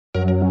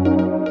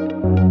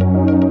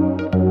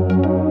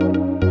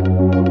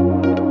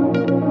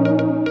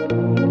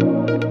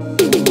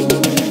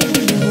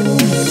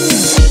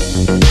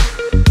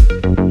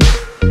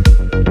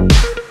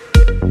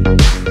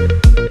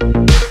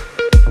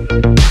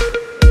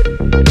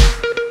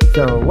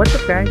So what's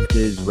up guys, this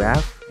is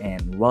Raph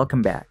and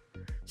welcome back.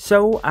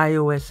 So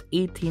iOS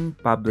 18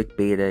 public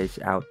beta is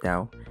out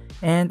now,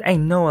 and I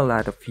know a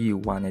lot of you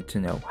wanted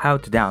to know how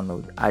to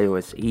download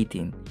iOS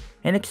 18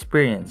 and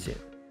experience it.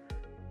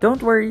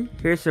 Don't worry,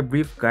 here's a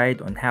brief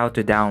guide on how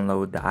to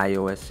download the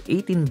iOS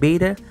 18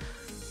 beta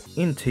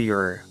into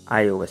your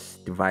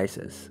iOS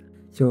devices.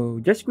 So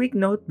just quick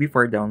note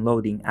before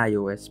downloading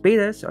iOS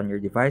betas on your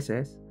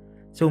devices.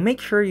 So make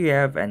sure you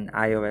have an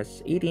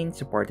iOS 18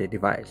 supported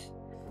device.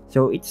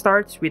 So it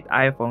starts with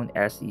iPhone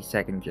SE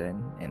 2nd Gen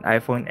and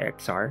iPhone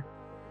XR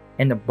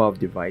and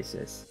above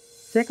devices.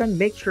 Second,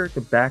 make sure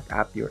to back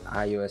up your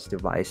iOS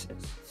devices.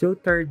 So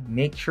third,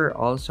 make sure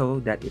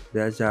also that it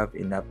does have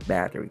enough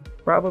battery,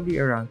 probably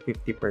around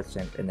 50%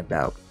 and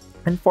above.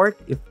 And fourth,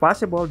 if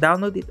possible,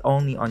 download it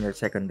only on your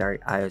secondary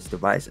iOS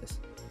devices.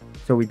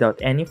 So without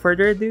any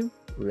further ado,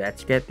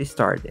 let's get this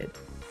started.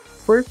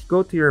 First,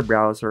 go to your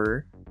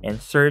browser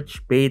and search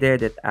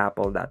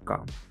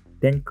beta.apple.com.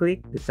 Then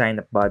click the sign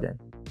up button.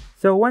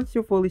 So once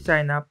you fully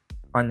sign up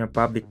on your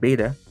public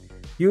beta,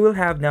 you will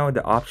have now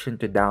the option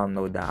to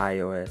download the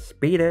iOS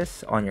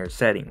betas on your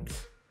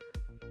settings.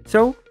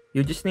 So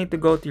you just need to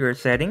go to your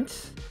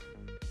settings,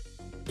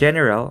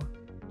 general,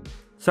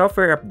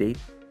 software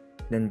update,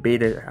 then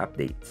beta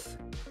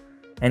updates.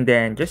 And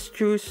then just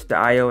choose the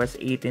iOS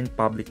 18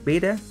 public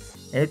beta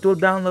and it will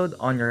download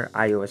on your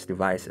iOS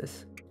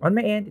devices. On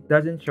my end, it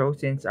doesn't show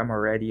since I'm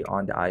already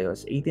on the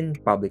iOS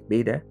 18 public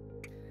beta.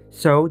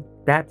 So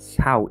that's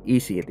how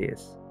easy it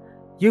is.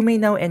 You may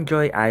now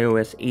enjoy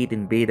iOS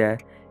 18 beta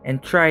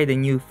and try the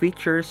new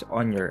features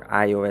on your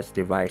iOS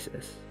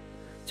devices.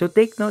 So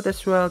take note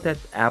as well that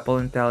Apple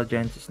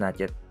Intelligence is not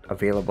yet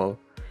available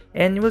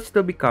and will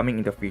still be coming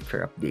in the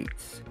future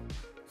updates.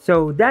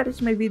 So that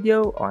is my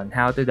video on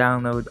how to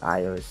download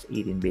iOS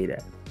 18 beta.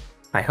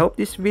 I hope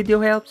this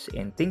video helps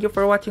and thank you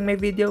for watching my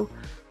video.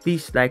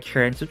 Please like,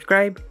 share, and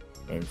subscribe,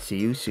 and see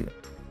you soon.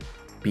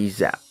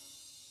 Peace out.